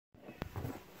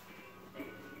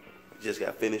Just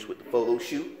got finished with the photo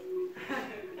shoot.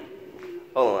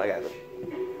 Hold on, I gotta go.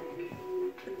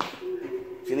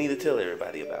 You need to tell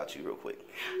everybody about you real quick.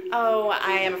 Oh,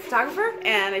 I am a photographer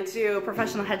and I do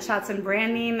professional headshots and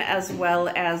branding as well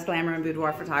as glamour and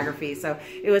boudoir photography. So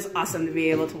it was awesome to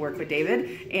be able to work with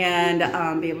David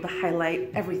and be able to highlight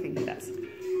everything he does.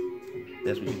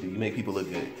 That's what you do. You make people look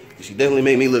good. She definitely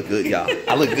made me look good, y'all.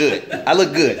 I look good. I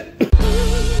look good.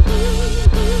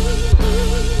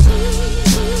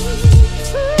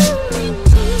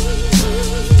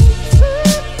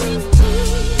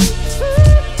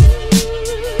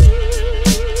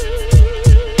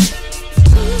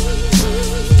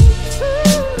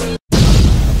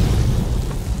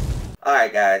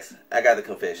 Alright guys, I got a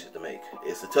confession to make.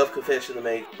 It's a tough confession to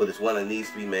make, but it's one that needs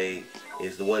to be made.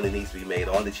 It's the one that needs to be made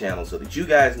on the channel so that you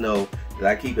guys know that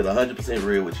I keep it 100%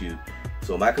 real with you.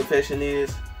 So my confession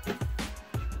is,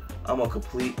 I'm a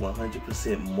complete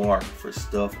 100% mark for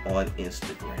stuff on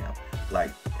Instagram.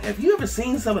 Like, have you ever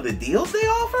seen some of the deals they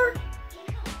offer?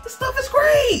 The stuff is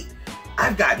great.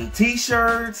 I've gotten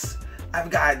t-shirts, I've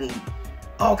gotten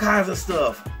all kinds of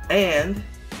stuff. And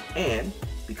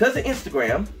because of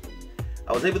Instagram,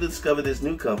 I was able to discover this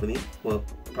new company. Well,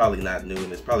 probably not new,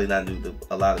 and it's probably not new to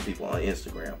a lot of people on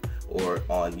Instagram or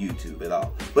on YouTube at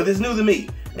all. But it's new to me,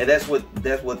 and that's what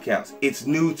counts. It's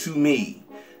new to me.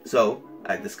 So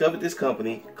I discovered this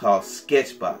company called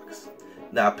Sketchbox.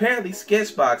 Now apparently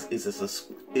Sketchbox is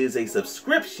a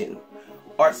subscription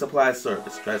art supply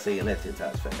service. Try saying that 10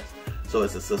 times fast. So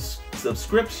it's a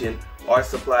subscription art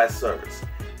supply service.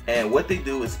 And what they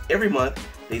do is every month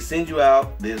they send you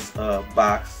out this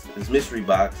box, this mystery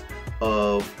box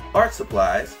of art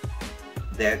supplies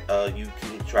that you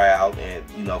can try out and,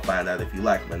 you know, find out if you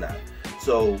like them or not.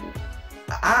 So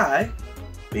I,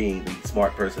 being the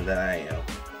smart person that I am,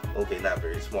 okay, not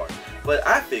very smart, but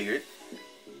I figured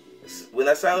when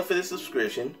I signed up for this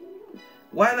subscription,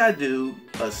 why not do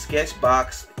a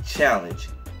Sketchbox challenge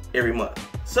every month?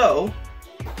 So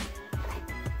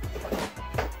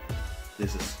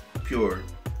this is pure,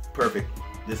 perfect.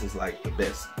 This is like the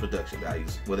best production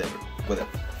values, whatever.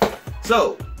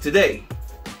 So today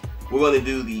we're going to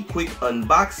do the quick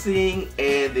unboxing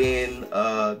and then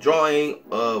drawing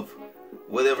of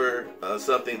whatever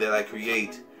something that I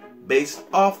create based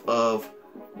off of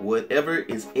whatever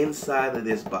is inside of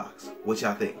this box. What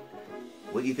y'all think?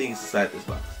 What do you think is inside this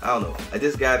box? I don't know. I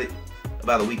just got it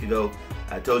about a week ago.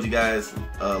 I told you guys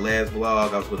last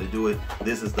vlog I was going to do it.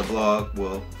 This is the vlog,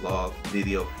 vlog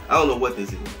video. I don't know what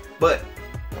this is, but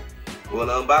we're going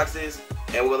to unbox this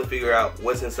and we're going to figure out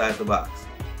what's inside the box.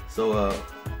 So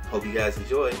hope you guys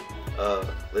enjoy.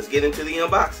 Let's get into the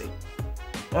unboxing.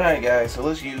 Alright guys, so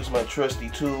let's use my trusty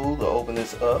tool to open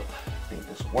this up. I think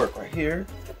this will work right here.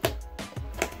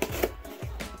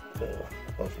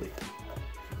 Hopefully.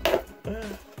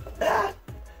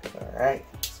 Alright,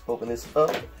 let's open this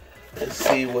up. Let's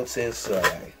see what's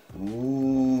inside.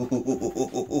 Ooh.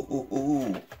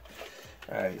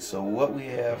 Alright, so what we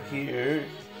have here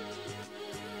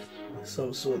is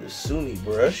some sort of Sumi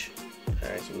brush.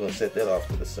 Alright, so we're going to set that off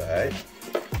to the side.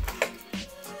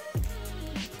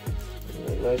 And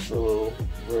a nice little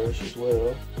brush as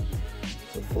well.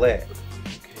 It's a flat.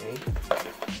 Okay.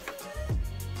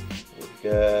 We've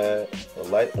got a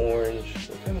light orange.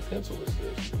 What kind of pencil is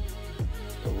this?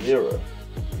 A Lyra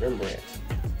Rembrandt.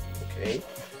 Okay.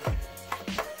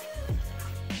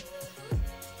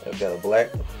 I've got a black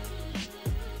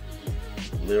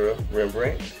Lyra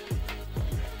Rembrandt.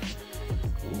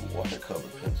 Ooh, watercolor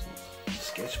pencils.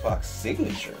 Sketchbox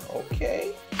signature.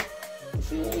 Okay. Let's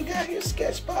see what we got here.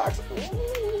 Sketchbox.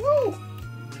 Ooh.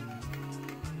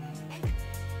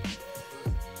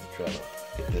 I'm trying to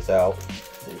get this out.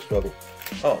 Really struggle.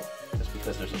 Oh, that's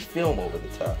because there's a film over the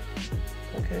top.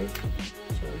 Okay.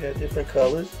 So we got different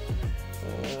colors.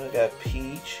 Got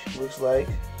peach, looks like.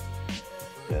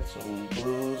 Got some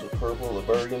blues, a purple, a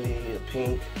burgundy, a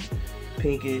pink,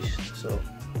 pinkish. So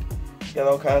got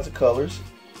all kinds of colors.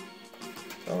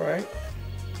 Alright.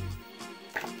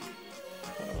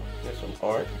 Got some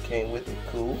art that came with it.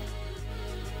 Cool.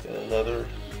 Got another.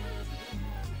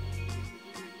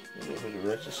 The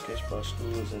rest of Sketchbox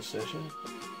school is in session.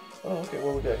 Oh, okay.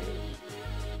 What we got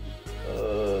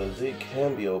here? Zig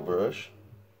Cambio brush.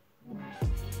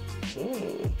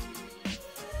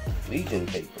 Legion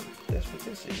paper. That's what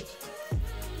this is.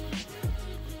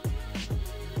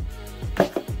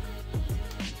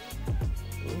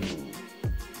 Ooh.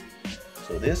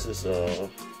 So this is a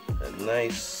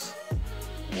nice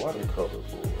watercolor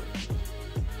board.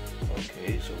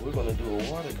 Okay, so we're gonna do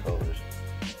a watercolor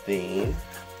theme.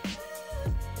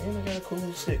 And I got a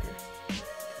cool sticker.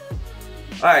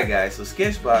 Alright guys, so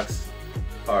Sketchbox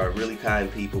are really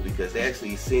kind people because they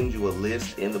actually send you a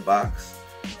list in the box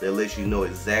that lets you know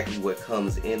exactly what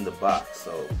comes in the box.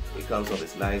 So it comes on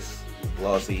this nice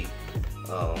glossy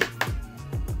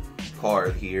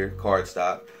card here, card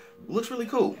stock. Looks really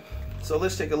cool. So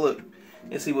let's take a look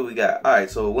and see what we got. Alright,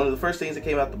 so one of the first things that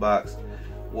came out the box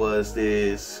was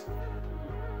this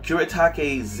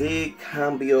Kuretake Zig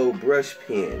Cambio brush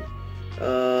pen.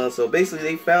 So basically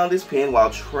they found this pen while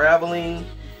traveling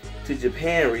to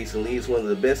Japan recently. It's one of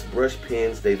the best brush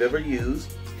pens they've ever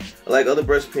used. Like other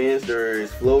brush pens, there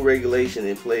is flow regulation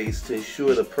in place to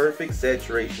ensure the perfect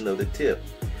saturation of the tip.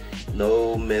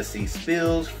 No messy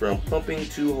spills from pumping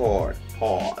too hard.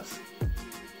 Pause.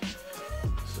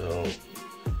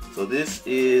 So this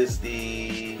is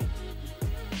the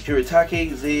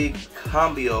Kuretake Zig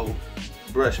Cambio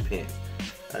brush pen.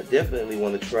 I definitely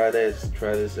want to try this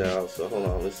out. So hold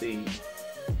on, let's see.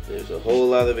 There's a whole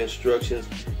lot of instructions,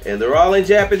 and they're all in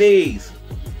Japanese.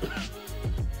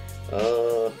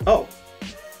 Oh,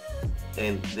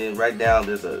 and then right down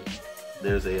there's a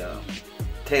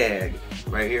tag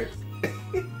right here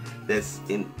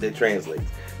that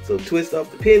translates. So twist off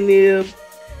the pen nib,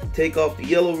 take off the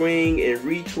yellow ring, and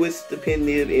retwist the pen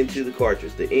nib into the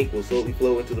cartridge. The ink will slowly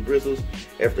flow into the bristles.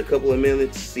 After a couple of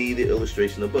minutes, see the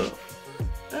illustration above.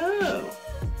 Oh,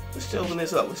 let's open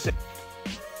this up. Let's check.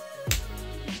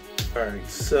 Alright,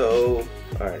 so,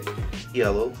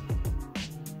 yellow.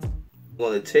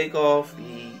 Want to take off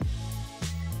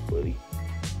the,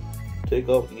 take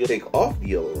off the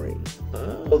yellow ring.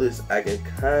 Notice I can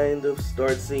kind of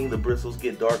start seeing the bristles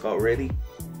get dark already.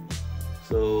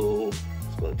 So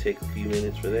it's going to take a few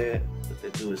minutes for that. Let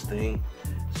that do its thing.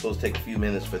 It's supposed to take a few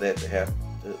minutes for that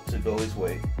to go its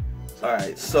way.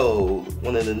 Alright, so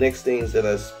one of the next things that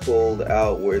I pulled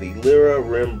out were the Lyra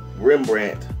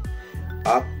Rembrandt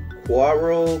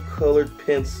Aquarel colored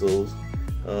pencils.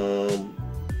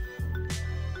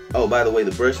 Oh, by the way,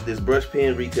 this brush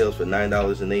pen retails for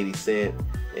 $9.80,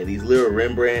 and these Lyra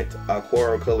Rembrandt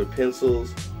Aquarel colored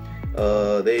pencils,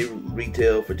 they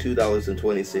retail for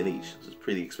 $2.20 each. It's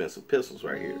pretty expensive pencils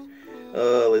right here.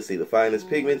 Let's see, the finest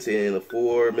pigments in a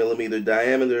 4mm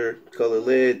diameter color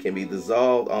lead can be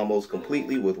dissolved almost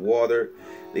completely with water.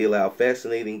 They allow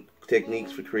fascinating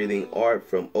techniques for creating art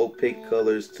from opaque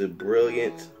colors to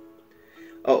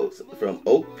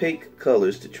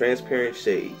transparent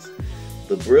shades.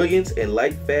 The brilliance and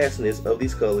light fastness of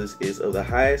these colors is of the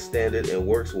highest standard and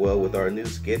works well with our new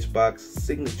Sketchbox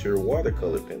signature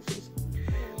watercolor pencils.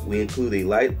 We include a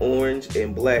light orange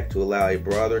and black to allow a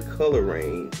broader color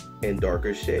range and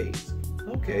darker shades.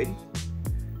 Okay.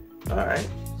 Alright,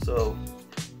 so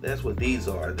that's what these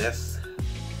are.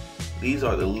 These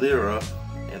are the Lyra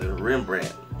and the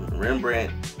Rembrandt.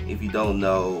 Rembrandt, if you don't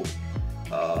know,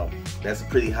 that's a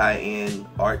pretty high-end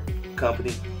art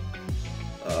company,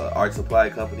 art supply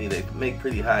company. They make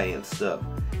pretty high-end stuff,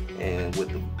 and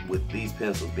with these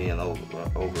pencils being over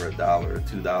 $1,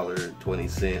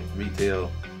 $2.20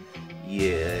 retail,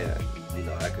 yeah, you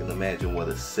know, I can imagine what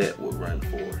a set would run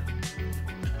for.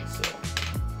 So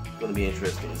it's gonna be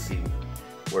interesting to see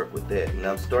work with that. And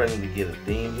I'm starting to get a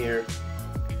theme here.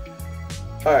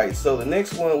 All right, so the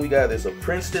next one we got is a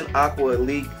Princeton Aqua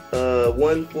Elite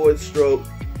 1/4 stroke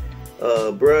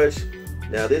brush.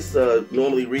 Now this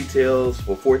normally retails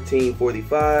for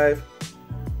 $14.45.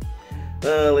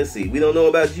 Let's see, we don't know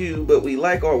about you, but we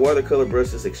like our watercolor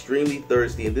brushes extremely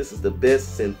thirsty, and this is the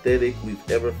best synthetic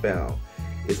we've ever found.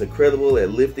 It's incredible at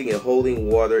lifting and holding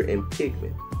water and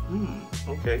pigment.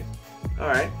 Okay, all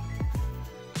right.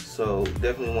 So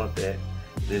definitely want that.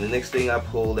 Then the next thing I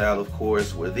pulled out, of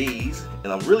course, were these,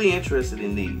 and I'm really interested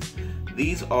in these.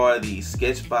 These are the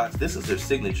Sketchbox. This is their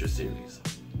signature series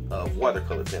of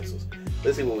watercolor pencils.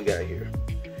 Let's see what we got here.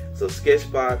 So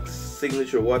Sketchbox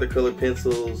signature watercolor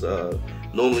pencils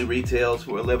normally retails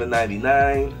for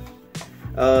 $11.99.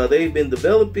 They've been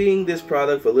developing this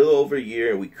product for a little over a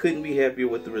year, and we couldn't be happier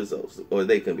with the results, or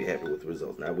they couldn't be happy with the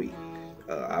results. Not we.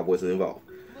 I wasn't involved.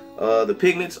 The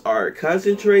pigments are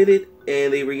concentrated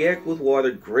and they react with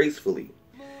water gracefully.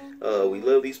 We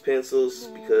love these pencils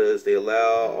because they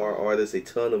allow our artists a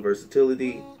ton of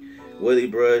versatility. Wetty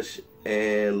brush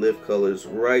and lift colors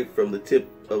right from the tip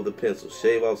of the pencil.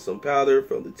 Shave off some powder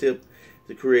from the tip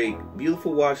to create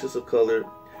beautiful washes of color,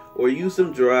 or use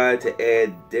them dry to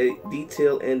add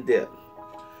detail and depth.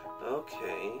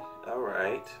 Okay,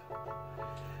 alright.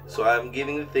 So I'm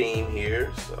getting the theme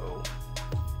here, so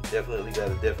definitely got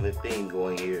a definite theme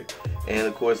going here. And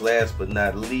of course, last but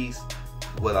not least,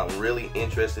 what I'm really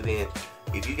interested in,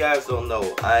 if you guys don't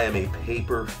know, I am a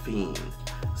paper fiend.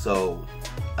 So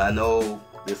I know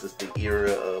this is the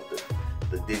era of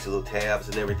the digital tabs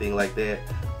and everything like that.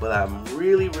 But I'm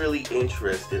really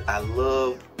interested. I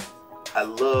love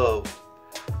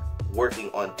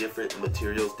working on different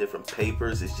materials, different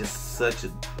papers. It's just such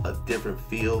a different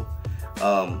feel,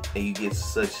 and you get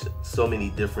so many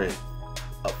different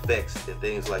effects and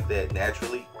things like that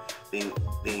naturally than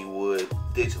you would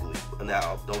digitally.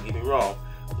 Now, don't get me wrong,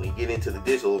 when you get into the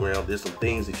digital realm, there's some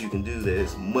things that you can do that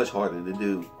is much harder to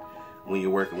do when you're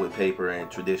working with paper and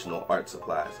traditional art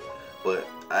supplies. But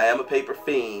I am a paper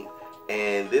fiend,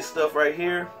 and this stuff right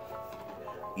here,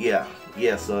 yeah,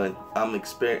 son, I'm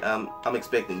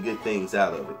expecting good things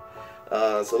out of it.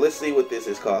 So let's see what this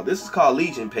is called. This is called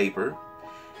Legion paper.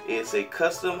 It's a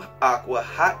custom aqua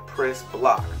hot press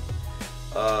block.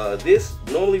 This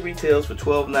normally retails for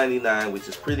 $12.99, which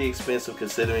is pretty expensive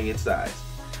considering its size.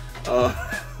 So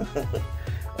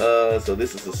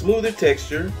this is a smoother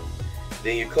texture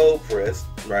than your cold press,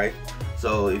 right?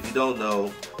 So if you don't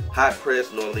know, hot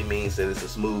press normally means that it's a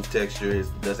smooth texture. It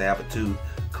doesn't have a tube.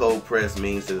 Cold press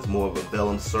means that it's more of a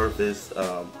vellum surface.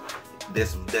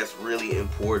 That's really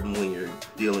important when you're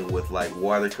dealing with like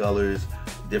watercolors,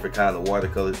 different kind of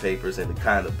watercolor papers, and the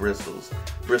kind of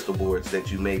Bristol boards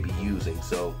that you may be using.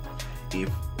 So if,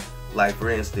 like for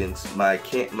instance, my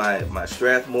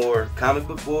Strathmore comic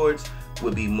book boards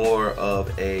would be more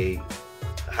of a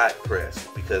hot press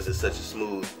because it's such a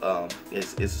smooth,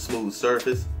 it's a smooth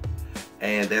surface,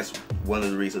 and that's one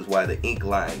of the reasons why the ink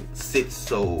line sits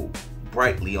so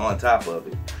brightly on top of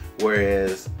it.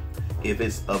 Whereas if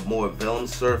it's a more vellum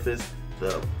surface,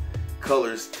 the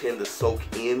colors tend to soak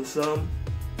in some.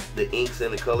 The inks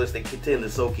and the colors, they tend to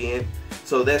soak in.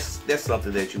 So that's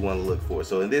something that you want to look for.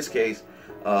 So in this case,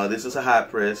 this is a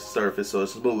hot press surface, so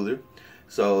it's smoother.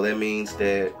 So that means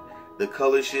that the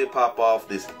color should pop off.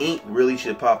 This ink really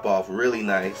should pop off really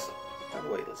nice. By the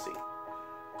way, let's see.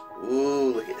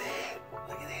 Ooh, look at that.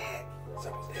 Look at that. It's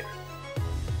almost there.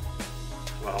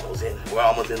 We're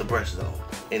almost in the brush zone.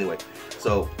 Anyway,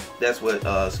 so that's what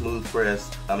smooth press,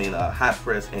 hot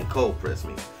press and cold press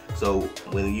mean. So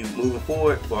when you moving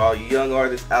forward, for all you young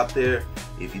artists out there,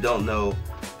 if you don't know,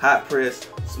 hot press,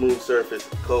 smooth surface,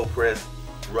 cold press,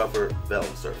 rougher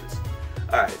vellum surface.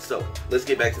 Alright, so let's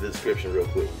get back to the description real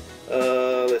quick.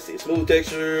 Let's see, smooth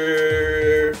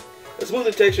texture. A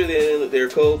smoother texture than their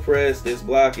cold press, this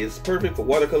block is perfect for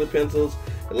watercolor pencils,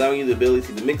 allowing you the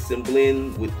ability to mix and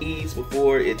blend with ease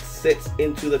before it sets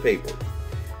into the paper.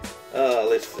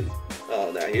 Let's see.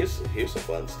 Oh, now here's some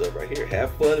fun stuff right here.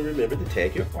 Have fun and remember to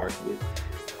tag your art with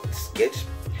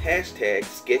hashtag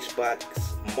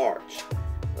Sketchbox March.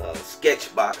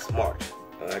 Sketchbox March.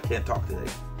 I can't talk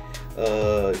today.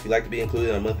 If you'd like to be included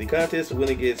in a monthly contest, the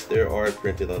winner gets their art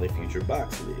printed on a future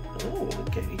box lid. Oh,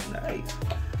 okay, nice.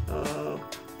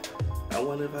 I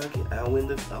wonder if I'll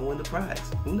win the prize.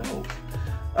 Who knows?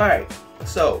 All right,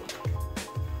 so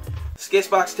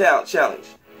Sketchbox challenge.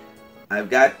 I've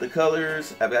got the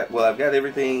colors. I've got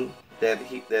everything that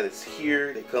is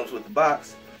here that comes with the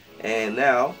box, and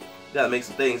now gotta make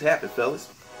some things happen, fellas.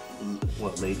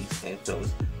 Well, ladies and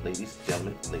fellas, ladies,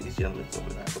 gentlemen, so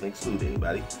we're not gonna exclude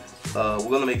anybody. We're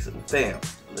gonna make some fam.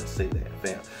 Let's say that,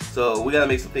 fam. So we gotta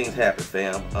make some things happen,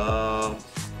 fam.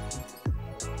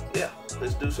 Yeah,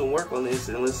 let's do some work on this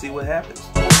and let's see what happens.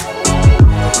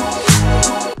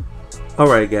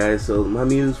 Alright guys, so my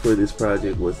muse for this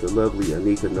project was the lovely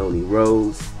Anika Noni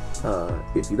Rose.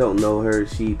 If you don't know her,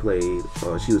 she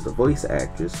was the voice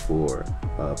actress for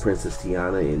Princess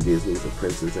Tiana in Disney's The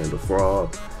Princess and the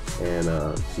Frog. And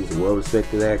she's a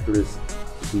well-respected actress.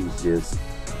 She's just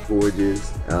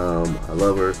gorgeous. I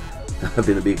love her. I've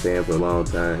been a big fan for a long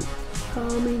time.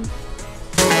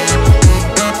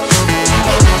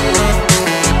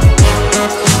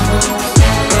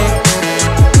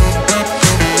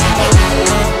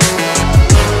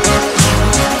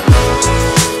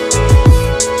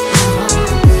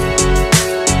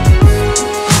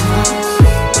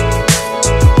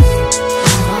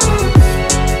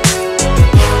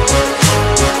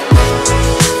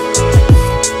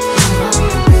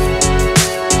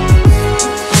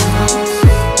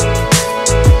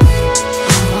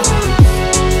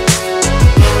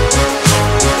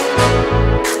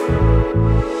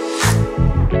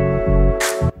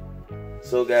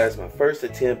 So guys, my first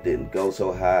attempt didn't go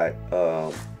so hot.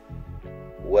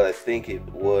 What I think it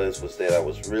was that I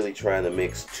was really trying to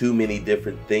mix too many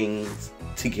different things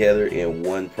together in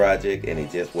one project, and it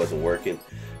just wasn't working.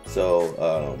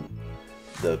 So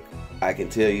I can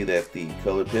tell you that the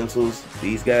colored pencils,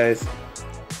 these guys,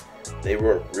 they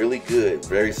work really good,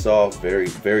 very soft, very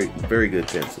good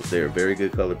pencils. They're very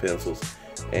good colored pencils,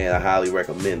 and I highly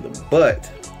recommend them.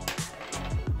 But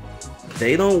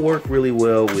they don't work really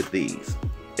well with these.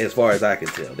 as far as I can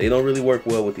tell. They don't really work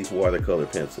well with these watercolor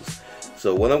pencils.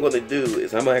 So what I'm going to do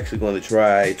is I'm actually going to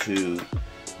try to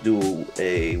do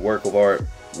a work of art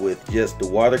with just the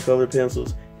watercolor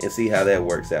pencils and see how that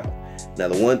works out. Now,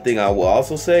 the one thing I will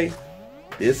also say,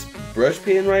 this brush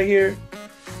pen right here,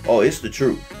 oh, it's the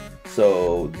truth.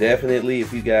 So definitely,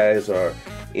 if you guys are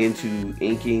into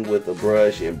inking with a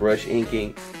brush and brush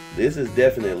inking, this is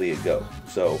definitely a go.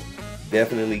 So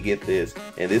definitely get this.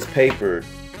 And this paper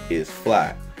is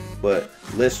fly. But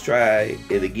let's try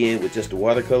it again with just the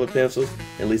watercolor pencils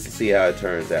and at least see how it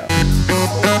turns out.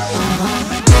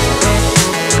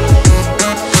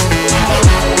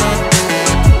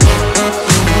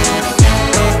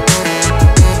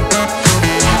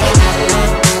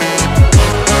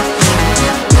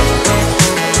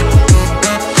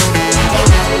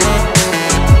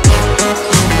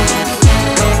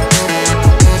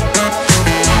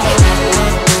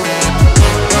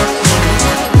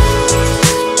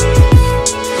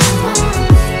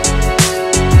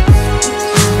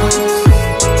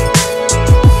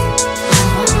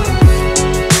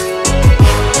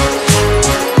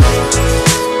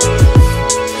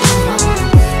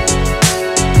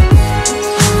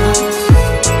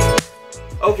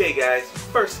 Okay guys,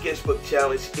 first sketchbook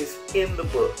challenge is in the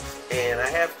books, and I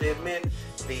have to admit,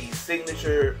 the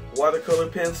signature watercolor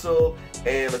pencil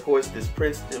and of course this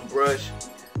Princeton brush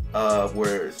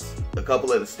were a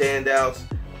couple of the standouts.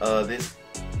 This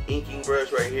inking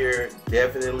brush right here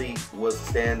definitely was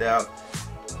a standout.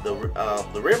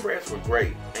 The Rembrandts were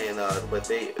great, and but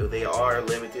they are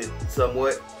limited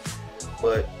somewhat.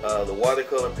 But the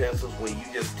watercolor pencils, when you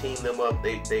just team them up,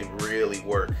 they really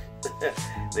work.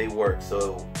 They work.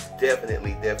 So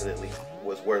definitely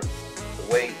was worth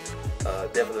the wait.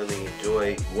 Definitely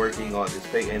enjoyed working on this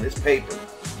paper. And this paper,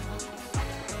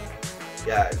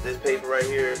 guys, this paper right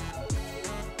here,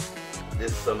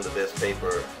 this is some of the best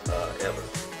paper ever.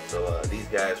 So these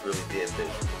guys really did the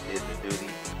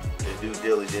due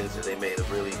diligence, and they made a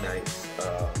really nice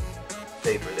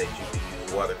paper that you can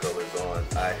use watercolors on.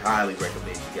 I highly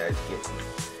recommend you guys get it.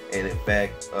 And in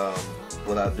fact,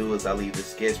 what I'll do is I'll leave the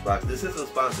Sketchbox. This isn't a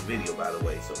sponsored video, by the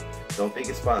way, so don't think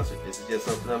it's sponsored. This is just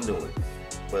something I'm doing.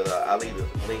 But I'll leave the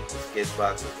link to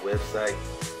Sketchbox's website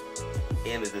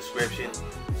in the description,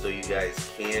 so you guys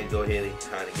can go ahead and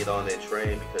kind of get on that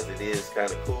train, because it is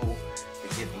kind of cool to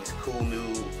get these cool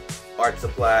new art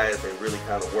supplies and really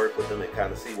kind of work with them and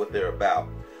kind of see what they're about.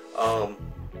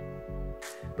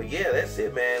 But yeah, that's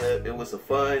it, man. It was a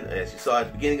fun. As you saw at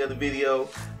the beginning of the video,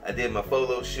 I did my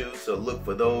photo shoot, so look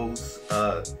for those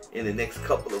in the next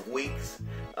couple of weeks.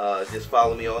 Just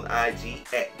follow me on IG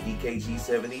at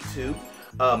DKG72.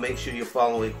 Make sure you're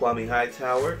following KWAME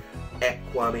HIGHTOWER at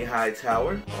KWAME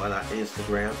HIGHTOWER on our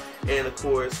Instagram. And of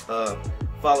course,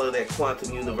 follow that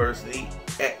Quantum University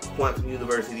at Quantum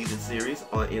University the series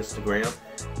on Instagram.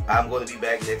 I'm going to be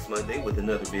back next Monday with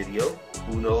another video.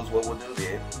 Who knows what we'll do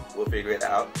then? We'll figure it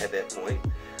out at that point.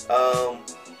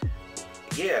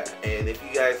 Yeah, and if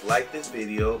you guys like this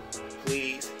video,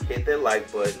 please hit that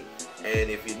like button. And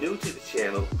if you're new to the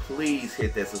channel, please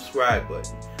hit that subscribe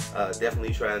button.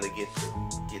 Definitely trying to get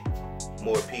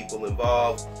more people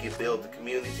involved, build the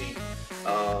community.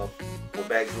 We're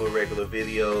back doing regular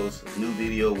videos. New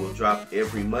video will drop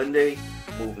every Monday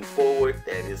moving forward.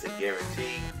 That is a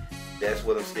guarantee. That's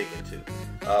what I'm sticking to.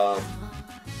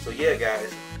 So yeah,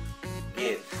 guys,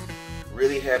 again,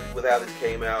 really happy with how this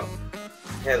came out.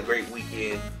 Had a great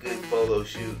weekend, good photo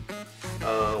shoot,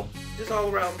 just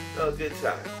all around a good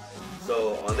time.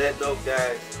 So on that note,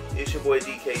 guys, it's your boy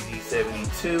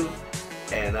DKG72,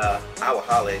 and I will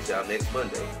holler at y'all next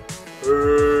Monday.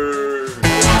 Peace.